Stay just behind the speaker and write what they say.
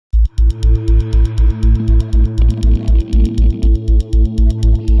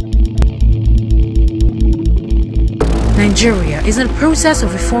Nigeria is in the process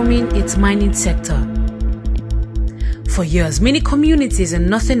of reforming its mining sector. For years, many communities in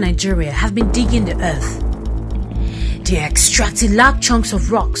northern Nigeria have been digging the earth. They are extracting large chunks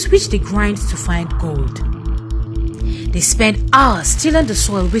of rocks which they grind to find gold. They spend hours tilling the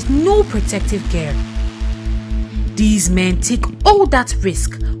soil with no protective gear. These men take all that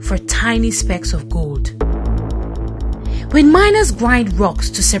risk for tiny specks of gold. When miners grind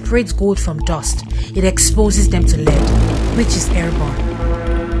rocks to separate gold from dust, it exposes them to lead, which is airborne.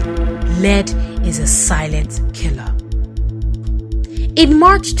 Lead is a silent killer. In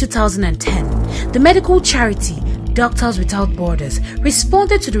March 2010, the medical charity Doctors Without Borders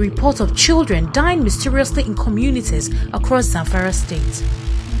responded to the report of children dying mysteriously in communities across Zamfara state.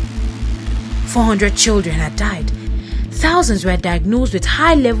 400 children had died. Thousands were diagnosed with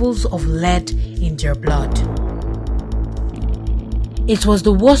high levels of lead in their blood. It was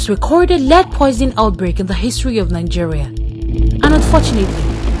the worst recorded lead poisoning outbreak in the history of Nigeria, and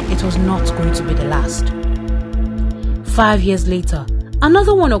unfortunately, it was not going to be the last. 5 years later,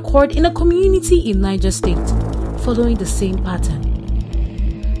 another one occurred in a community in Niger State, following the same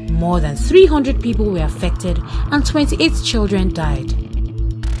pattern. More than 300 people were affected and 28 children died.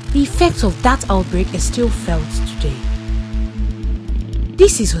 The effects of that outbreak is still felt today.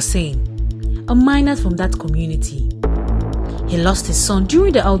 This is Hussein, a miner from that community. He lost his son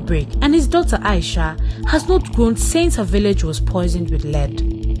during the outbreak, and his daughter Aisha has not grown since her village was poisoned with lead.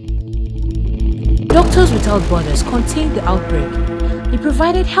 Doctors Without Borders contained the outbreak. They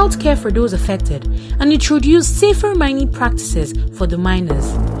provided healthcare for those affected and introduced safer mining practices for the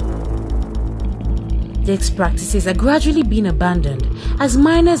miners. These practices are gradually being abandoned as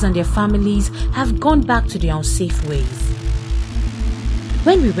miners and their families have gone back to their unsafe ways.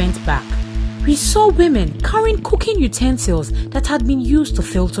 When we went back, we saw women carrying cooking utensils that had been used to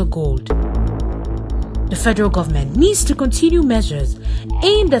filter gold. The federal government needs to continue measures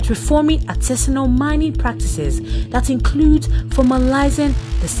aimed at reforming artisanal mining practices that include formalizing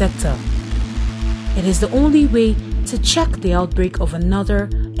the sector. It is the only way to check the outbreak of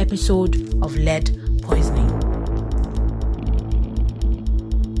another episode of lead